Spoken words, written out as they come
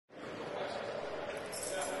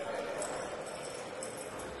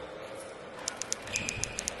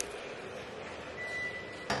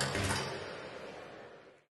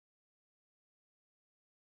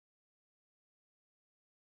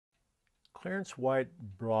Clarence White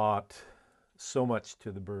brought so much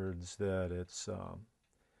to the Byrds that it's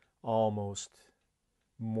almost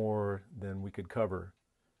more than we could cover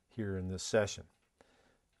here in this session.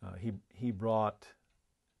 He brought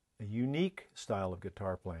a unique style of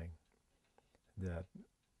guitar playing that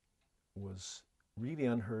was really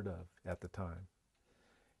unheard of at the time.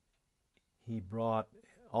 He brought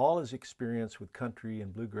all his experience with country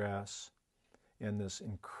and bluegrass and this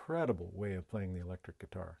incredible way of playing the electric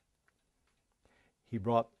guitar. He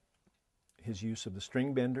brought his use of the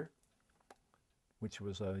StringBender, which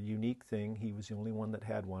was a unique thing. He was the only one that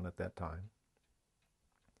had one at that time.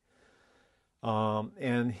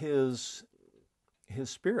 And his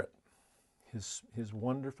spirit, his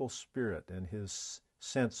wonderful spirit and his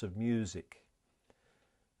sense of music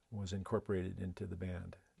was incorporated into the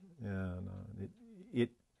band. And it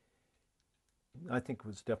I think,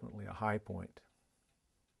 was definitely a high point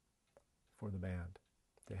for the band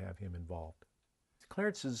to have him involved.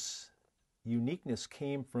 Clarence's uniqueness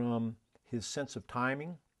came from his sense of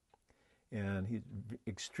timing, and he's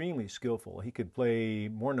extremely skillful. He could play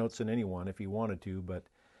more notes than anyone if he wanted to, but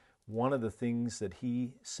one of the things that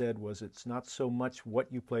he said was it's not so much what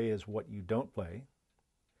you play as what you don't play.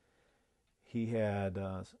 He had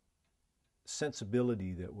a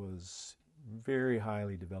sensibility that was very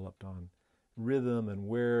highly developed on rhythm and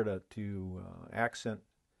where to accent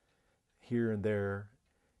here and there.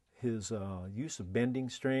 His use of bending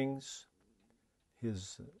strings,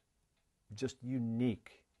 his just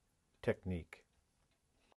unique technique.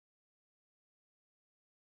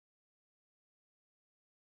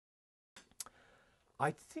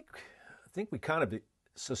 I think we kind of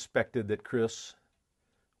suspected that Chris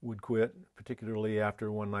would quit, particularly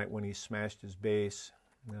after one night when he smashed his bass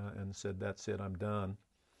and said, "That's it, I'm done."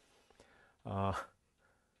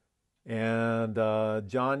 And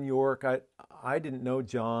John York, I didn't know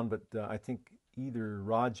John, but I think either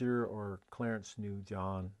Roger or Clarence knew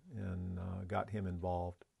John and got him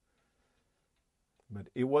involved. But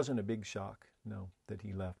it wasn't a big shock, no, that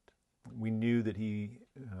he left. We knew that he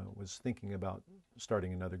was thinking about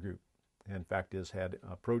starting another group. And fact is, had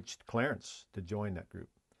approached Clarence to join that group,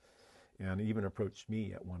 and even approached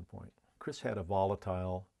me at one point. Chris had a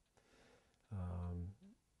volatile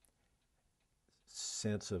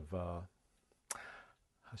sense of, how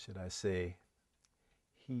should I say,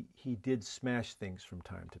 he did smash things from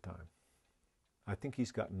time to time. I think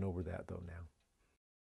he's gotten over that though now.